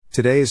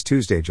Today is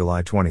Tuesday,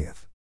 July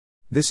 20th.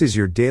 This is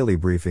your daily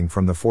briefing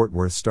from the Fort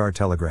Worth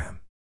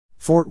Star-Telegram.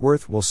 Fort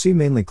Worth will see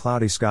mainly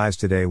cloudy skies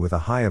today with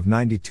a high of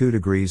 92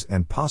 degrees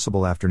and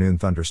possible afternoon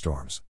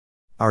thunderstorms.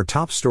 Our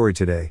top story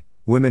today: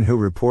 women who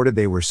reported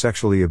they were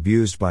sexually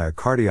abused by a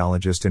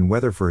cardiologist in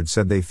Weatherford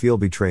said they feel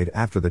betrayed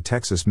after the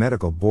Texas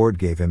Medical Board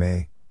gave him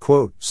a,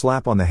 quote,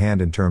 slap on the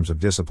hand in terms of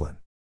discipline.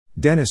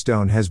 Dennis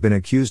Doan has been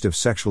accused of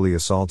sexually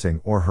assaulting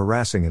or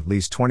harassing at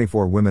least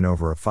 24 women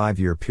over a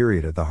 5-year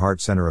period at the Heart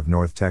Center of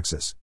North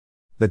Texas.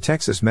 The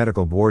Texas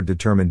Medical Board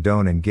determined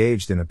Doan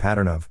engaged in a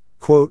pattern of,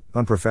 quote,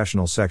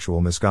 unprofessional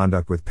sexual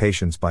misconduct with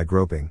patients by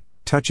groping,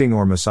 touching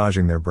or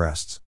massaging their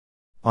breasts.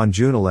 On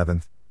June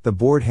 11, the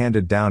board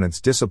handed down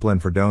its discipline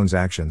for Doan's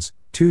actions,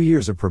 2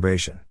 years of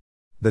probation.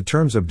 The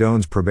terms of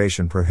Doan's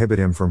probation prohibit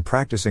him from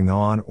practicing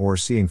on or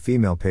seeing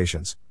female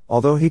patients,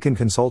 although he can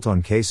consult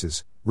on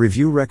cases,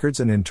 review records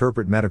and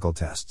interpret medical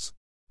tests.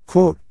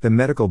 Quote, the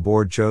medical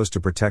board chose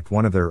to protect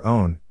one of their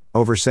own,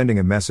 over sending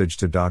a message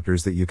to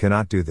doctors that you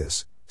cannot do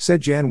this,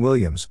 said Jan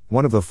Williams,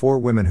 one of the 4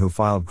 women who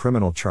filed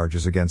criminal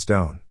charges against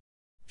Doan.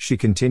 She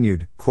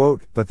continued,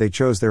 quote, but they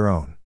chose their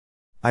own.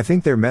 I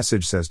think their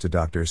message says to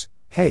doctors,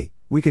 hey,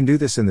 we can do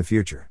this in the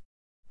future.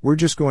 We're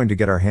just going to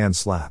get our hands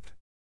slapped.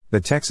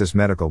 The Texas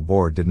Medical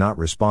Board did not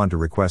respond to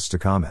requests to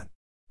comment.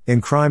 In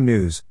crime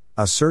news,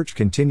 a search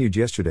continued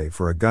yesterday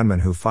for a gunman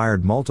who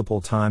fired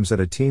multiple times at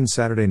a teen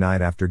Saturday night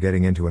after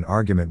getting into an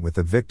argument with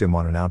the victim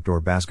on an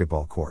outdoor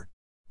basketball court.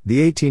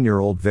 The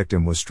 18-year-old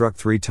victim was struck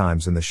 3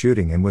 times in the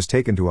shooting and was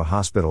taken to a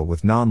hospital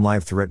with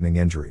non-life-threatening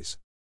injuries.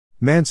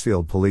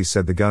 Mansfield police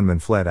said the gunman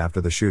fled after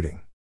the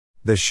shooting.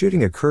 The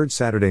shooting occurred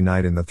Saturday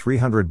night in the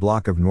 300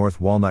 block of North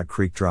Walnut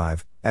Creek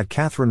Drive, at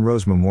Catherine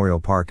Rose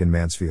Memorial Park in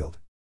Mansfield.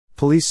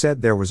 Police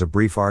said there was a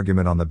brief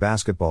argument on the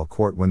basketball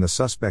court when the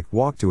suspect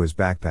walked to his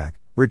backpack,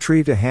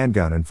 retrieved a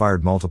handgun and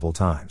fired multiple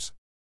times.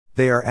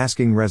 They are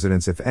asking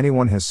residents if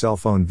anyone has cell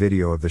phone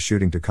video of the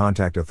shooting to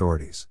contact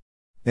authorities.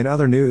 In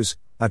other news,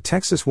 a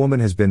Texas woman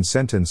has been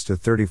sentenced to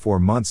 34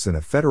 months in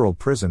a federal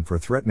prison for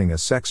threatening a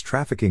sex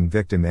trafficking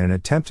victim in an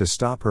attempt to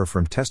stop her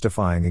from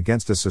testifying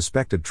against a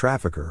suspected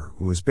trafficker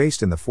who was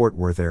based in the Fort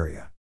Worth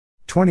area.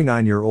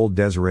 29-year-old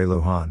Desiree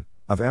Lujan,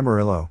 of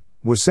Amarillo,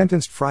 was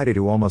sentenced Friday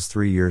to almost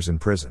 3 years in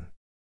prison.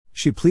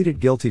 She pleaded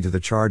guilty to the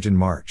charge in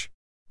March.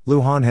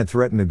 Lujan had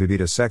threatened to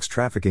beat a sex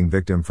trafficking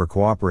victim for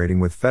cooperating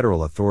with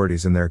federal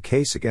authorities in their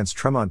case against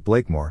Tremont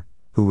Blakemore,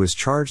 who was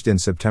charged in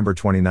September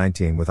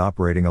 2019 with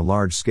operating a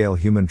large-scale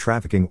human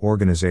trafficking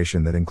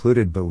organization that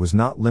included but was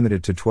not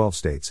limited to 12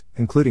 states,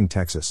 including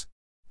Texas.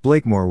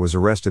 Blakemore was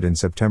arrested in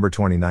September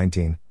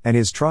 2019, and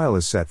his trial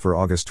is set for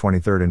August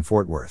 23 in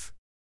Fort Worth.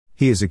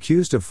 He is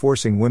accused of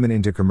forcing women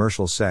into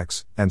commercial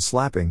sex, and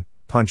slapping,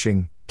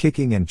 punching,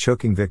 kicking and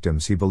choking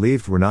victims he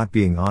believed were not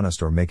being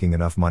honest or making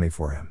enough money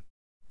for him.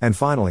 And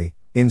finally,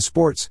 in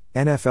sports,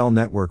 NFL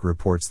Network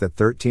reports that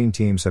 13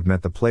 teams have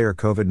met the player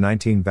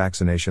COVID-19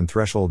 vaccination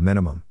threshold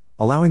minimum,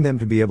 allowing them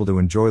to be able to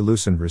enjoy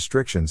loosened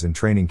restrictions in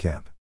training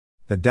camp.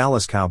 The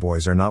Dallas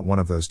Cowboys are not one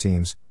of those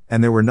teams,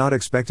 and they were not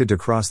expected to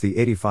cross the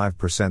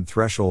 85%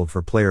 threshold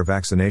for player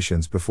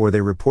vaccinations before they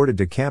reported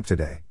to camp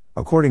today,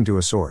 according to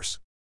a source.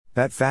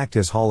 That fact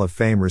has Hall of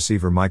Fame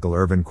receiver Michael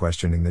Irvin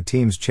questioning the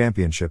team's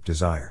championship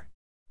desire.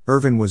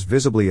 Irvin was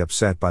visibly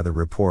upset by the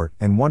report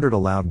and wondered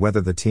aloud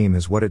whether the team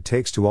has what it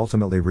takes to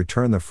ultimately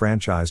return the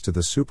franchise to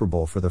the Super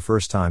Bowl for the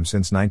first time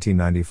since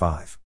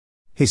 1995.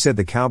 He said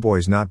the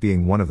Cowboys not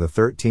being one of the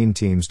 13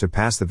 teams to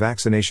pass the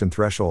vaccination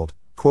threshold,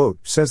 quote,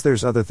 says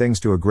there's other things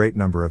to a great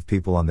number of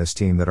people on this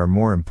team that are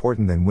more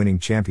important than winning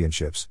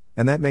championships,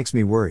 and that makes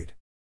me worried.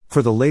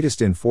 For the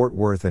latest in Fort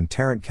Worth and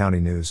Tarrant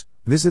County news,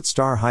 visit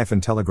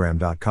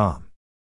star-telegram.com.